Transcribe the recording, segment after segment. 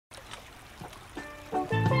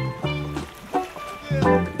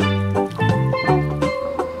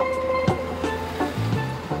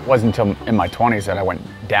wasn't until in my 20s that I went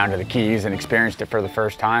down to the Keys and experienced it for the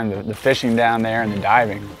first time, the fishing down there and the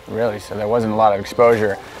diving, really. So there wasn't a lot of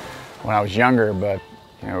exposure when I was younger, but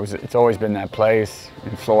you know, it's always been that place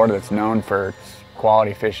in Florida that's known for its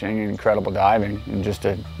quality fishing and incredible diving, and just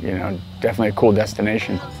a, you know, definitely a cool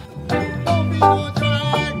destination.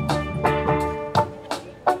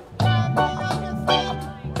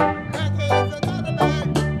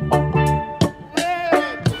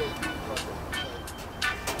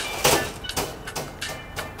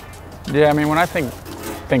 Yeah, I mean, when I think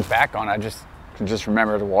back on it, I just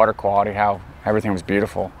remember the water quality, how everything was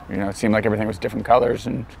beautiful. You know, it seemed like everything was different colors,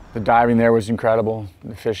 and the diving there was incredible.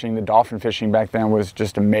 The fishing, the dolphin fishing back then was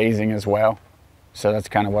just amazing as well. So that's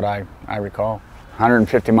kind of what I recall.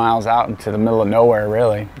 150 miles out into the middle of nowhere,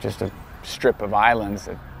 really. Just a strip of islands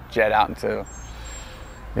that jet out into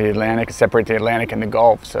the Atlantic, separate the Atlantic and the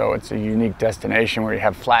Gulf. So it's a unique destination where you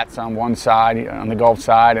have flats on one side, on the Gulf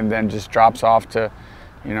side, and then just drops off to,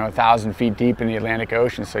 you know, 1,000 feet deep in the Atlantic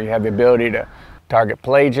Ocean. So you have the ability to target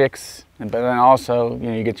pelagics, but then also,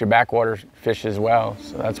 you know, you get your backwater fish as well.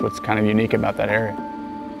 So that's what's kind of unique about that area.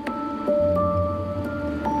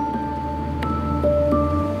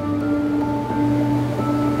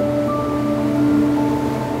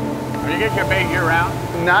 Do you get your bait year round?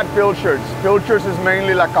 Not pilchards. Pilchards is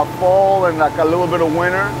mainly like a fall and like a little bit of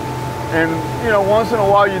winter. And, you know, once in a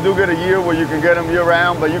while you do get a year where you can get them year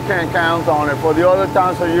round, but you can't count on it. For the other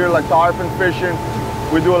times of year, like tarpon fishing,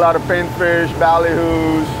 we do a lot of pinfish,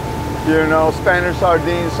 ballyhoos, you know, Spanish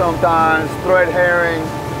sardines sometimes, thread herring.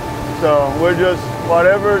 So we're just,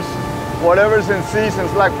 whatever's in season.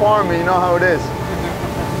 It's like farming, you know how it is.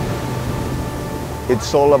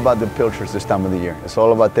 It's all about the pilchards this time of the year. It's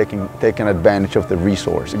all about taking advantage of the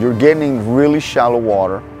resource. You're getting really shallow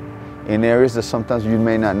water in areas that sometimes you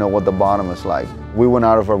may not know what the bottom is like. We went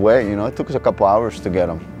out of our way, you know, it took us a couple hours to get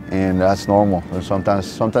them, and that's normal. And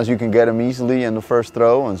sometimes you can get them easily in the first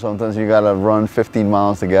throw, and sometimes you gotta run 15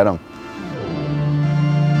 miles to get them.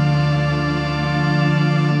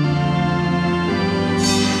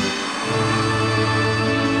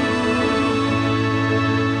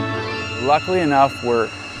 Luckily enough,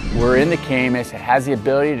 we're in the Caymas. It has the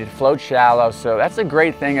ability to float shallow, so that's a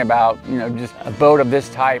great thing about, you know, just a boat of this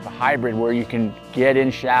type, a hybrid, where you can get in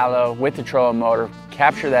shallow with the trolling motor,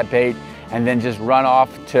 capture that bait, and then just run off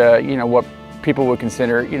to, you know, what people would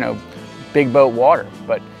consider, you know, big boat water.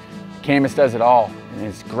 But Caymas does it all, and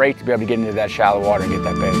it's great to be able to get into that shallow water and get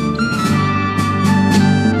that bait.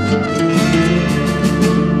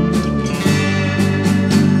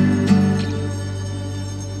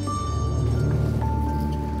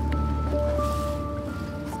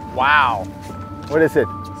 Wow. What is it?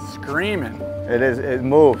 Screaming. It is, it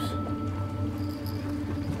moves.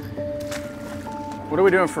 What are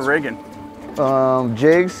we doing for rigging?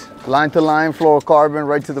 Jigs, line to line, fluorocarbon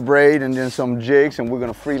right to the braid, and then some jigs, and we're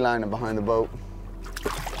gonna free line it behind the boat.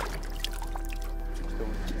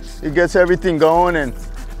 It gets everything going, and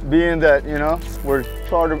being that, you know, we're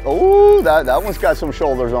chartered. Oh, that one's got some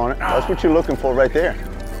shoulders on it. That's what you're looking for right there.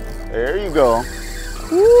 There you go.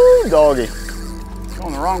 Woo, doggy.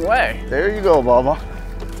 Going the wrong way. There you go, Bubba.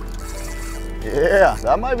 Yeah,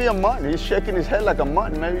 that might be a mutton. He's shaking his head like a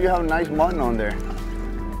mutton. Maybe you have a nice mutton on there.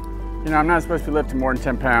 You know, I'm not supposed to be lifting more than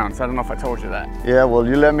 10 pounds. I don't know if I told you that. Yeah, well,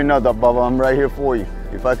 you let me know that, Bubba. I'm right here for you.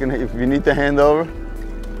 If you need to hand over,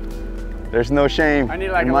 there's no shame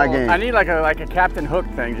in my game. I need like a Captain Hook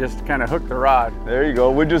thing, just to kind of hook the rod. There you go.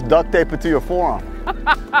 We'll just duct tape it to your forearm. Oh,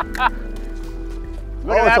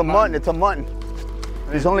 it's a mutton. It's a mutton.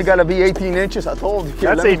 He's only got to be 18 inches. I told you.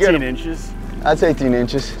 That's 18 inches. That's 18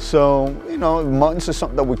 inches. So, you know, muttons is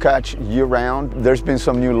something that we catch year round. There's been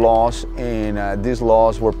some new laws, and these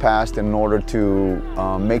laws were passed in order to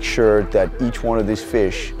make sure that each one of these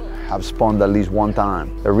fish have spawned at least one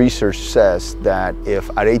time. The research says that if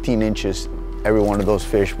at 18 inches, every one of those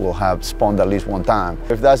fish will have spawned at least one time.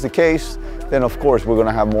 If that's the case, then of course we're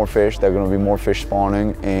gonna have more fish. There are gonna be more fish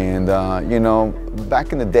spawning. And you know,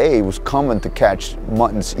 back in the day, it was common to catch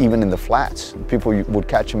muttons even in the flats. People would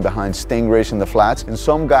catch them behind stingrays in the flats, and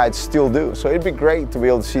some guides still do. So it'd be great to be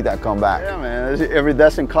able to see that come back. Yeah, man, there's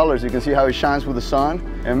iridescent colors. You can see how it shines with the sun.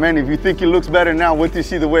 And man, if you think it looks better now, wait till you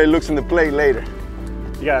see the way it looks in the plate later.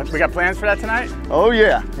 We got plans for that tonight? Oh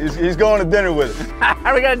yeah, he's going to dinner with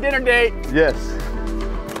us. We got a dinner date. Yes.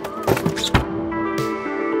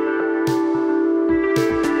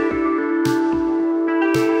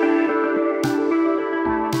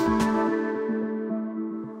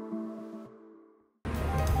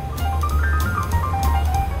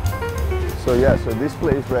 So yeah, so this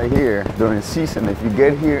place right here, during season, if you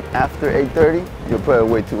get here after 8:30, you'll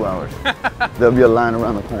probably wait 2 hours. There'll be a line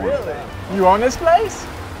around the corner. Really? You own this place?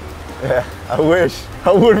 Yeah, I wish.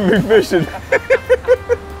 I wouldn't be fishing.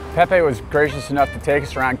 Pepe was gracious enough to take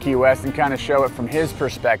us around Key West and kind of show it from his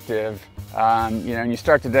perspective. You know, and you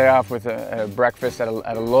start the day off with a breakfast at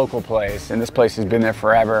a local place, and this place has been there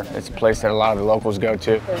forever. It's a place that a lot of the locals go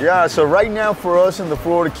to. Yeah, so right now for us in the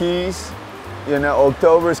Florida Keys, you know,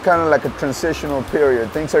 October is kind of like a transitional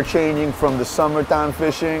period. Things are changing from the summertime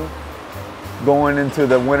fishing going into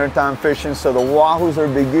the wintertime fishing, so the wahoos are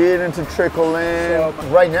beginning to trickle in.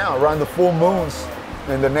 Right now, around the full moons,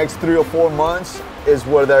 in the next 3 or 4 months, is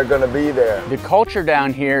where they're going to be there. The culture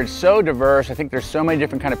down here is so diverse. I think there's so many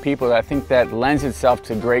different kind of people that I think that lends itself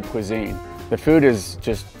to great cuisine. The food is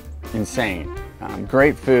just insane.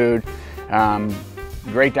 Great food,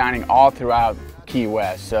 great dining all throughout Key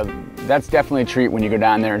West. So that's definitely a treat when you go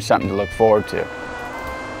down there and something to look forward to.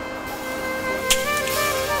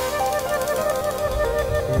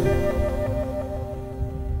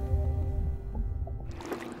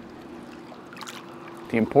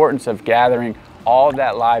 The importance of gathering all of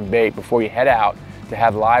that live bait before you head out to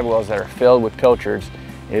have live wells that are filled with pilchards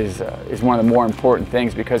is one of the more important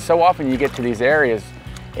things, because so often you get to these areas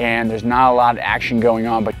and there's not a lot of action going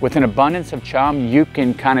on, but with an abundance of chum, you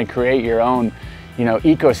can kind of create your own, you know,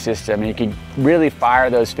 ecosystem, and you can really fire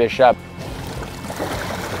those fish up.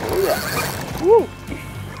 Woo.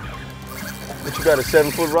 But you got a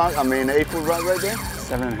 7-foot rod, I mean 8-foot rod right there?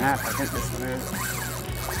 7.5, I think this one is.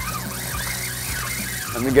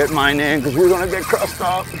 Let me get mine in, because we're gonna get crushed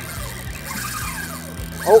up.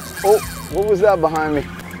 Oh, what was that behind me?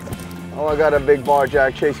 Oh, I got a big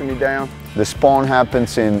barjack chasing me down. The spawn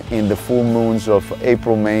happens in the full moons of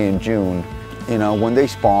April, May, and June. You know, when they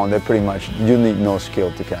spawn, they're pretty much, you need no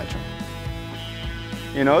skill to catch them.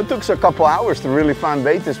 You know, it took us a couple hours to really find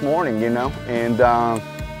bait this morning, you know, and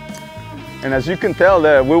as you can tell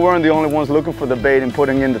there, we weren't the only ones looking for the bait and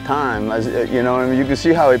putting in the time. As, you know, I mean, you can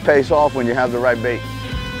see how it pays off when you have the right bait.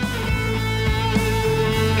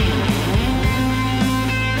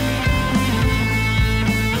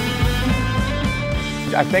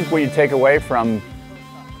 I think what you take away from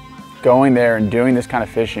going there and doing this kind of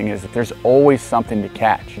fishing is that there's always something to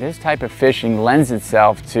catch. This type of fishing lends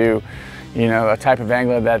itself to, you know, a type of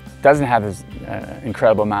angler that doesn't have this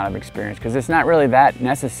incredible amount of experience, because it's not really that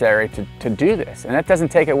necessary to do this. And that doesn't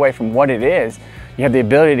take away from what it is. You have the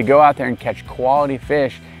ability to go out there and catch quality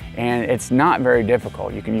fish, and it's not very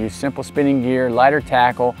difficult. You can use simple spinning gear, lighter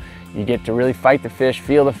tackle. You get to really fight the fish,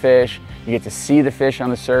 feel the fish. You get to see the fish on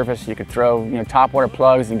the surface. You could throw, you know, topwater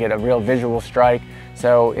plugs and get a real visual strike.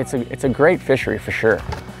 So it's a great fishery for sure.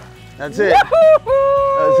 That's it.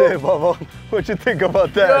 That's it, Bubba. What you think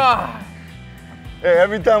about that? Ah. Hey,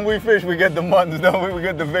 every time we fish, we get the muns, don't we? We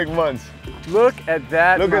get the big muns. Look at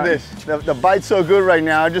that. Look at this. The bite's so good right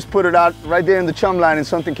now. I just put it out right there in the chum line and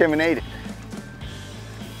something came and ate it.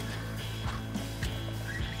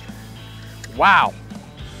 Wow.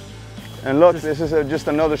 And look, this is just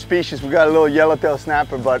another species. We got a little yellowtail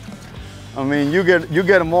snapper, but I mean, you get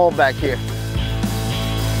them all back here.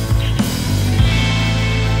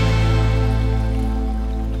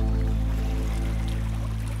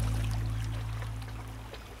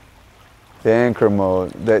 The anchor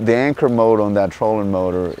mode, the anchor mode on that trolling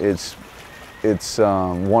motor, it's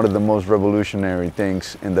one of the most revolutionary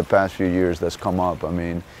things in the past few years that's come up. I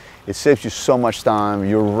mean, it saves you so much time.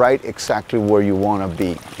 You're right exactly where you want to be.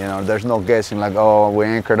 You know, there's no guessing like, oh, we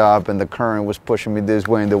anchored up and the current was pushing me this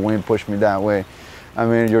way and the wind pushed me that way. I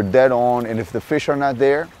mean, you're dead on, and if the fish are not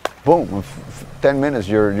there, boom, in 10 minutes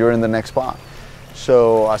you're in the next spot.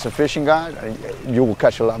 So as a fishing guide, you will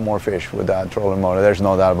catch a lot more fish with that trolling motor. There's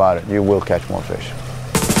no doubt about it. You will catch more fish.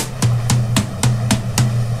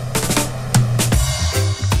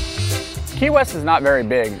 Key West is not very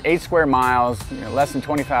big, 8 square miles, you know, less than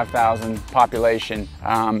 25,000 population,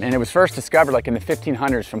 and it was first discovered like in the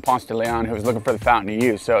 1500s from Ponce de Leon, who was looking for the fountain of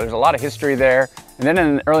youth. So there's a lot of history there. And then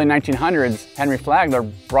in the early 1900s, Henry Flagler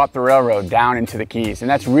brought the railroad down into the Keys, and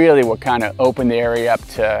that's really what kind of opened the area up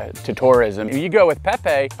to tourism. If you go with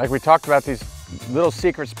Pepe, like we talked about these little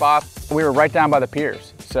secret spots, we were right down by the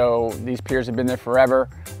piers. So these piers have been there forever.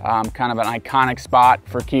 Kind of an iconic spot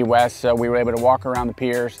for Key West, so we were able to walk around the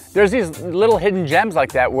piers. There's these little hidden gems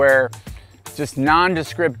like that where just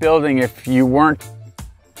nondescript building, if you weren't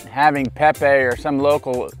having Pepe or some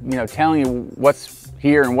local, you know, telling you what's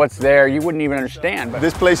here and what's there, you wouldn't even understand. But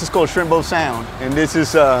this place is called Shrimbo Sound, and this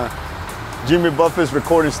is Jimmy Buffett's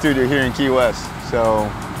recording studio here in Key West. So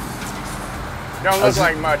Don't look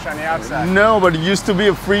like much on the outside. No, but it used to be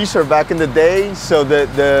a freezer back in the day, so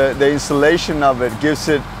the insulation of it gives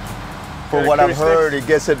it, for what I've heard, it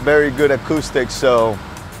gets it very good acoustics. So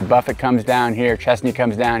Buffett comes down here, Chesney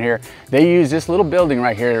comes down here. They use this little building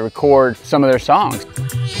right here to record some of their songs.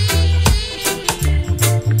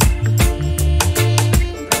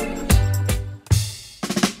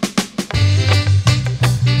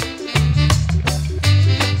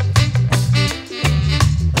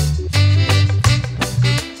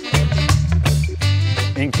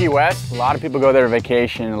 In Key West, a lot of people go there to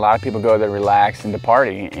vacation, a lot of people go there to relax and to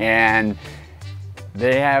party, and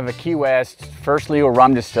they have a Key West first legal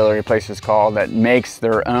rum distillery, place is called, that makes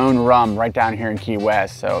their own rum right down here in Key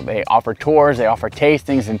West. So they offer tours, they offer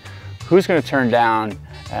tastings, and who's going to turn down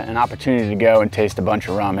an opportunity to go and taste a bunch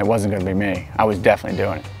of rum? It wasn't going to be me. I was definitely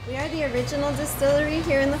doing it. We are the original distillery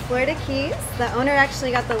here in the Florida Keys. The owner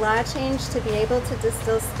actually got the law changed to be able to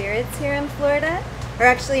distill spirits here in Florida, or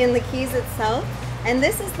actually in the Keys itself. And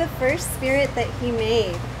this is the first spirit that he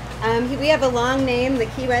made. We have a long name, the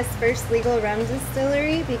Key West First Legal Rum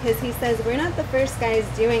Distillery, because he says we're not the first guys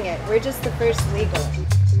doing it, we're just the first legal.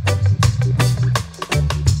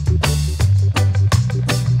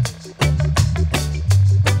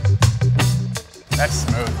 That's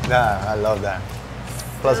smooth. yeah, I love that.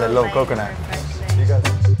 Plus I love coconut. You guys.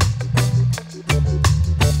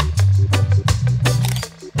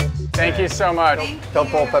 Thank you so much. Tell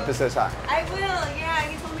Paul Pepe says hi. I will, yeah,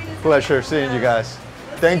 he told me to. Pleasure seeing you guys.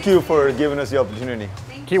 Thank you for giving us the opportunity.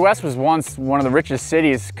 Key West was once one of the richest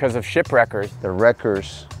cities because of shipwreckers. The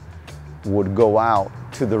wreckers would go out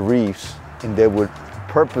to the reefs and they would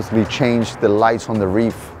purposely change the lights on the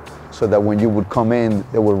reef so that when you would come in,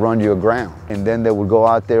 they would run you aground. And then they would go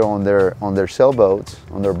out there on their sailboats,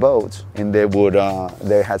 on their boats, and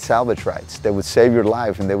they had salvage rights. They would save your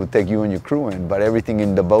life and they would take you and your crew in, but everything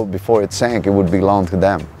in the boat before it sank, it would belong to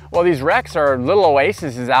them. Well, these wrecks are little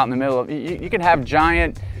oases out in the middle of, you can have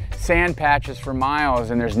giant sand patches for miles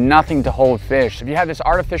and there's nothing to hold fish. If you have this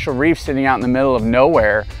artificial reef sitting out in the middle of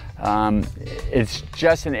nowhere, it's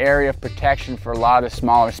just an area of protection for a lot of the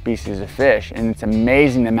smaller species of fish. And it's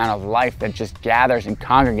amazing the amount of life that just gathers and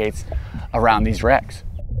congregates around these wrecks.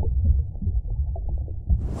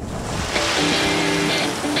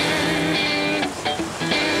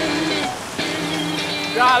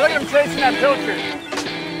 God, look at them chasing that pilchard.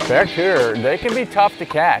 Barracuda, they can be tough to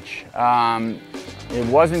catch. It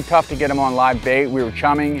wasn't tough to get them on live bait. We were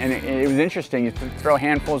chumming, and it was interesting. You throw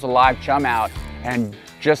handfuls of live chum out, and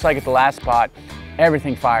just like at the last spot,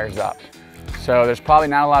 everything fires up. So there's probably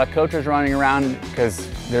not a lot of pilchards running around because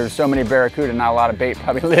there's so many barracuda, not a lot of bait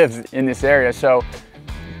probably lives in this area. So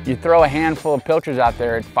you throw a handful of pilchards out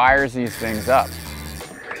there, it fires these things up.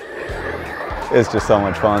 It's just so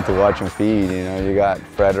much fun to watch them feed. You know, you got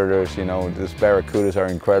predators, you know, these barracudas are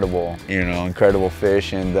incredible, you know, incredible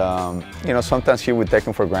fish. And, you know, sometimes here we take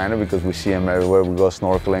them for granted because we see them everywhere. We go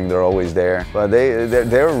snorkeling, they're always there. But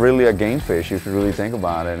they're really a game fish if you really think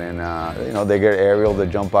about it. And, you know, they get aerial, they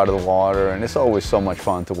jump out of the water, and it's always so much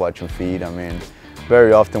fun to watch them feed. I mean,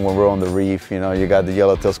 very often when we're on the reef, you know, you got the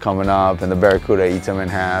yellowtails coming up and the barracuda eats them in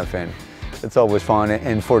half. And it's always fun,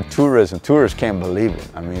 and for tourism, tourists can't believe it.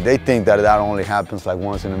 I mean, they think that only happens like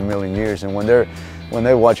once in a million years, and when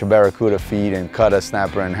they watch a barracuda feed and cut a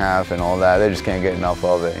snapper in half and all that, they just can't get enough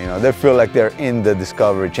of it. You know, they feel like they're in the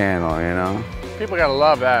Discovery Channel. You know, people gotta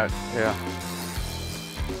love that. Yeah.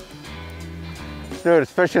 Dude,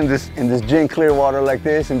 especially in this gin clear water like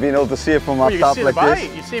this, and being able to see it from up top like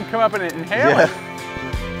this. You see him come up and inhale it.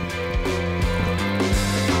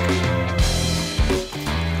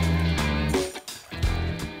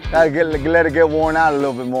 Gotta let it get worn out a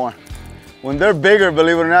little bit more. When they're bigger,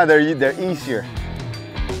 believe it or not, they're easier.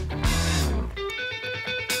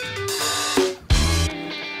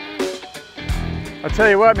 I'll tell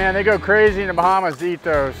you what, man, they go crazy in the Bahamas to eat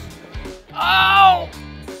those. Oh!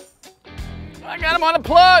 I got him on a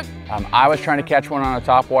plug! I was trying to catch one on a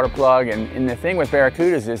topwater plug, and the thing with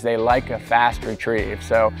barracudas is they like a fast retrieve.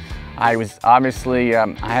 So I was obviously, I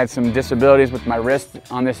had some disabilities with my wrist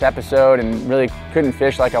on this episode and really couldn't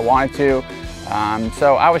fish like I wanted to.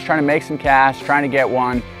 So I was trying to make some casts, trying to get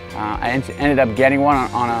one. I ended up getting one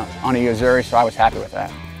on a Yozuri, so I was happy with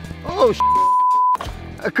that. Oh,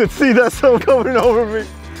 I could see that stuff coming over me.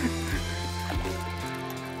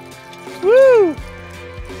 Woo!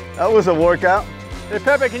 That was a workout. Hey,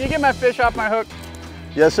 Pepe, can you get my fish off my hook?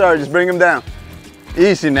 Yes, sir. Just bring him down.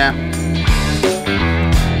 Easy now.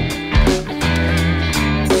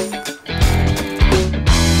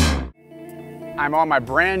 I'm on my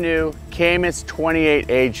brand new Camus 28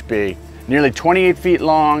 HB. Nearly 28 feet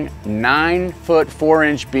long, 9 foot 4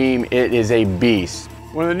 inch beam. It is a beast.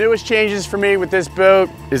 One of the newest changes for me with this boat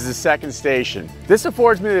is the second station. This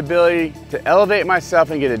affords me the ability to elevate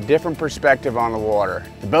myself and get a different perspective on the water.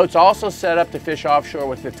 The boat's also set up to fish offshore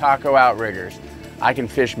with the taco outriggers. I can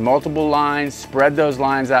fish multiple lines, spread those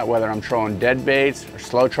lines out, whether I'm trolling dead baits or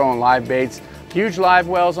slow trolling live baits. Huge live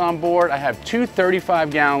wells on board. I have two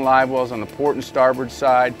 35-gallon live wells on the port and starboard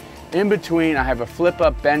side. In between, I have a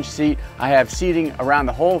flip-up bench seat. I have seating around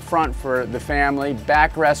the whole front for the family,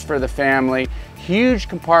 backrest for the family, huge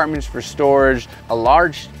compartments for storage, a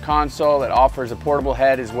large console that offers a portable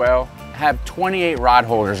head as well. I have 28 rod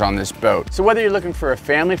holders on this boat. So whether you're looking for a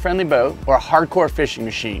family-friendly boat or a hardcore fishing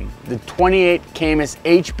machine, the 28 Camus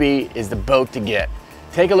HB is the boat to get.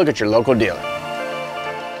 Take a look at your local dealer.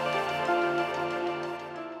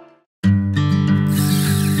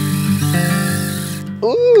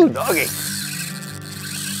 Ooh, doggy.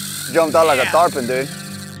 Jumped out like a tarpon, dude.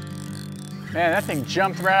 Man, that thing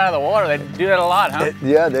jumped right out of the water. They do that a lot, huh?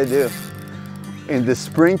 Yeah, they do. In the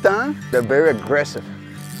springtime, they're very aggressive.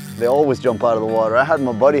 They always jump out of the water. I had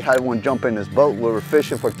my buddy had one jump in his boat. We were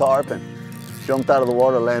fishing for tarpon. Jumped out of the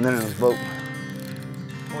water, landed in his boat.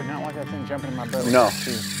 I would not want that thing jumping in my boat. No.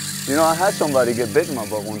 You know, I had somebody get bit in my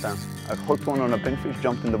boat one time. I hooked one on a pinfish,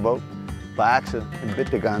 jumped in the boat by accident, and bit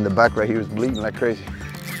the guy in the back right. He was bleeding like crazy.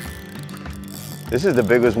 This is the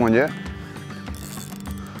biggest one yet.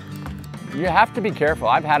 You have to be careful.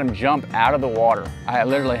 I've had them jump out of the water. I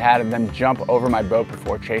literally had them jump over my boat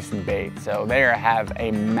before chasing bait. So they have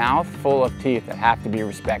a mouthful of teeth that have to be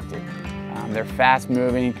respected. They're fast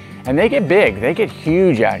moving and they get big. They get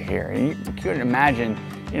huge out here. You couldn't imagine,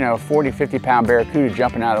 you know, a 40, 50-pound barracuda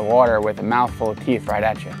jumping out of the water with a mouthful of teeth right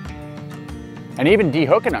at you. And even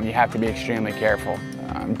de-hooking them, you have to be extremely careful.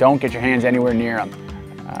 Don't get your hands anywhere near them.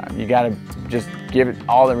 You gotta just give it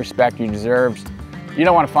all the respect you deserve. You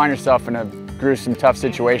don't want to find yourself in a gruesome, tough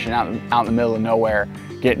situation out in the middle of nowhere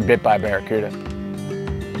getting bit by a barracuda.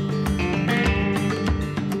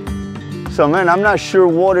 So man, I'm not sure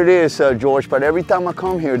what it is, George, but every time I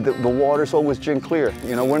come here, the water's always gin clear.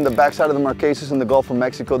 You know, we're in the backside of the Marquesas in the Gulf of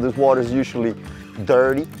Mexico. This water's usually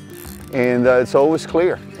dirty, and it's always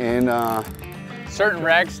clear. And certain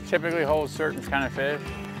wrecks typically hold certain kind of fish.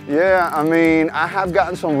 yeah, I mean, I have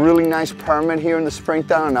gotten some really nice permit here in the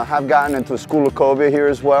springtime, and I have gotten into a school of cobia here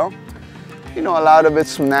as well. You know, a lot of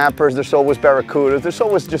it's snappers, there's always barracudas, there's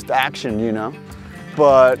always just action, you know.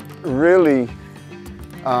 But really,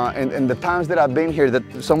 in the times that I've been here,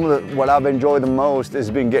 what I've enjoyed the most is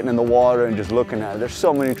been getting in the water and just looking at it. There's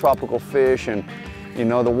so many tropical fish, and you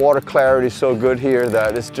know, the water clarity is so good here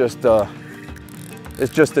that it's just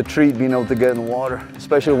a treat being able to get in the water,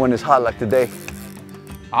 especially when it's hot like today.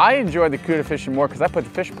 I enjoy the cuda fishing more because I put the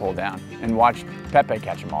fish pole down and watch Pepe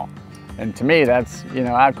catch them all. And to me, that's, you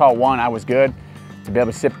know, I'd call one, I was good. To be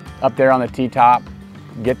able to sit up there on the T-top,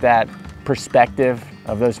 get that perspective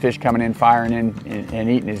of those fish coming in, firing in, and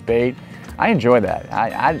eating his bait. I enjoy that.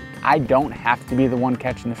 I don't have to be the one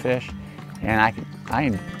catching the fish, and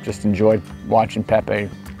I just enjoy watching Pepe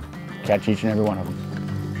catch each and every one of them.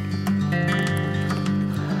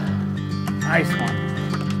 Nice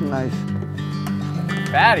one. Nice.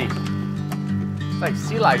 Fatty. It's like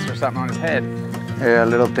sea lice or something on his head. Yeah,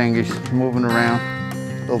 little thingies moving around,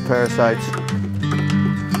 little parasites. Damn,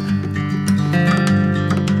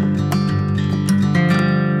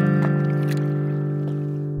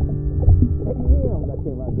 that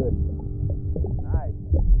came out good. Nice.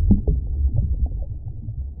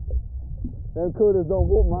 Them cudas don't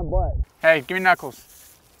whoop my butt. Hey, give me knuckles.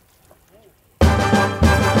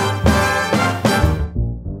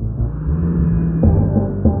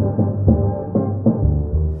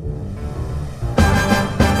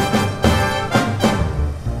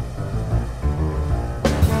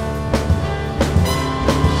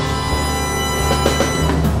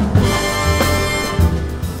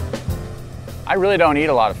 I really don't eat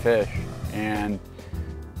a lot of fish, and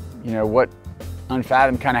you know what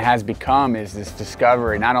Unfathomed kind of has become is this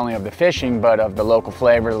discovery not only of the fishing but of the local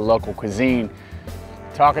flavor, the local cuisine.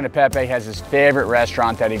 Talking to Pepe, has his favorite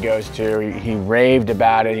restaurant that he goes to. He raved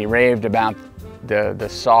about it. He raved about the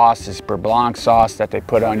sauce, this beurre blanc sauce that they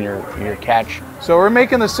put on your catch. So we're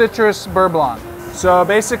making the citrus beurre blanc. So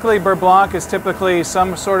basically beurre blanc is typically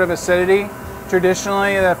some sort of acidity.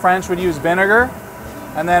 Traditionally the French would use vinegar,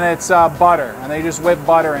 and then it's butter, and they just whip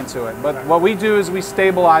butter into it. But what we do is we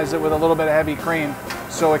stabilize it with a little bit of heavy cream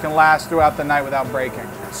so it can last throughout the night without breaking.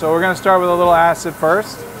 So we're gonna start with a little acid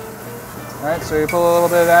first. All right, so you put a little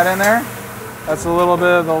bit of that in there. That's a little bit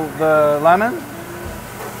of the lemon.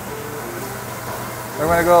 We're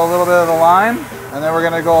gonna go a little bit of the lime. And then we're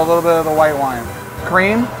gonna go a little bit of the white wine.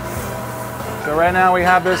 Cream. So right now we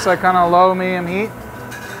have this kind of low, medium heat.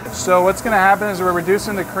 So what's gonna happen is we're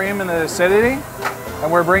reducing the cream and the acidity,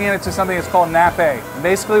 and we're bringing it to something that's called nappe. And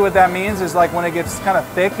basically what that means is like when it gets kind of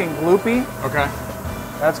thick and gloopy, Okay.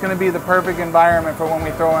 that's gonna be the perfect environment for when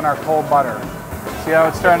we throw in our cold butter. See how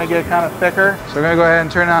it's starting to get kind of thicker? So we're gonna go ahead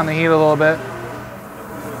and turn down the heat a little bit.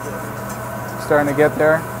 It's starting to get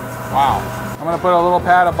there. Wow. I'm gonna put a little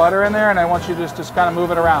pat of butter in there, and I want you to just kind of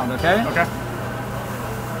move it around, okay? Okay.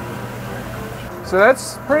 So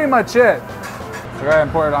that's pretty much it. So go ahead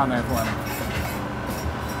and pour it on there for me.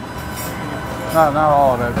 Not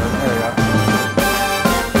all of it, but there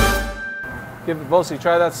you go. Volsi,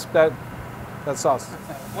 try that sauce.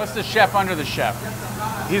 What's the chef under the chef?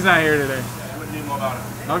 He's not here today.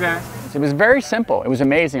 Okay. It was very simple. It was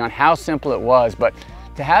amazing on how simple it was, but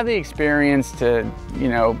to have the experience to, you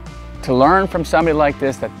know, to learn from somebody like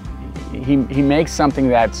this, that he makes something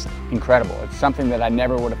that's incredible. It's something that I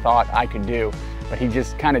never would have thought I could do, but he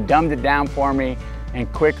just kind of dumbed it down for me,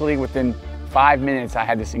 and quickly, within 5 minutes, I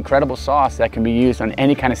had this incredible sauce that can be used on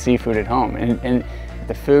any kind of seafood at home. And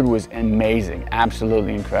the food was amazing,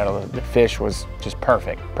 absolutely incredible. The fish was just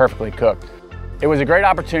perfect, perfectly cooked. It was a great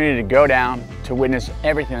opportunity to go down to witness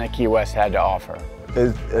everything that Key West had to offer.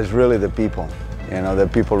 It's really the people, you know, the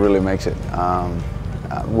people really makes it.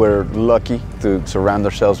 We're lucky to surround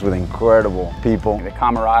ourselves with incredible people. The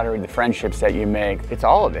camaraderie, the friendships that you make, it's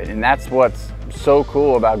all of it. And that's what's so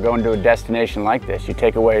cool about going to a destination like this. You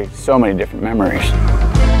take away so many different memories.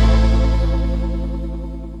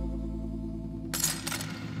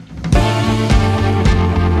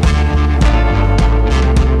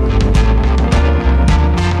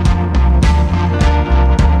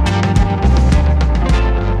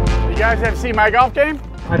 You guys have seen my golf game?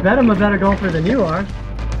 I bet I'm a better golfer than you are.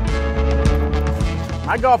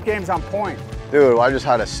 My golf game's on point. Dude, I just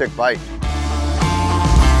had a sick bite.